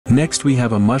Next we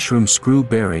have a mushroom screw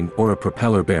bearing or a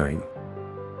propeller bearing.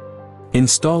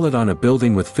 Install it on a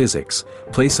building with physics,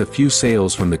 place a few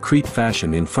sails from the Crete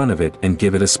fashion in front of it and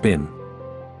give it a spin.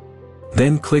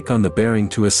 Then click on the bearing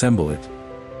to assemble it.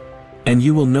 And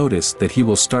you will notice that he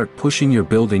will start pushing your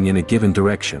building in a given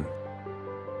direction.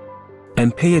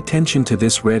 And pay attention to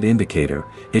this red indicator,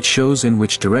 it shows in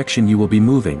which direction you will be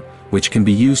moving, which can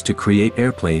be used to create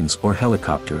airplanes or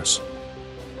helicopters.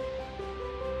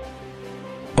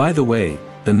 By the way,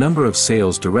 the number of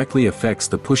sails directly affects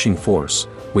the pushing force,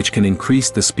 which can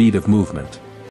increase the speed of movement.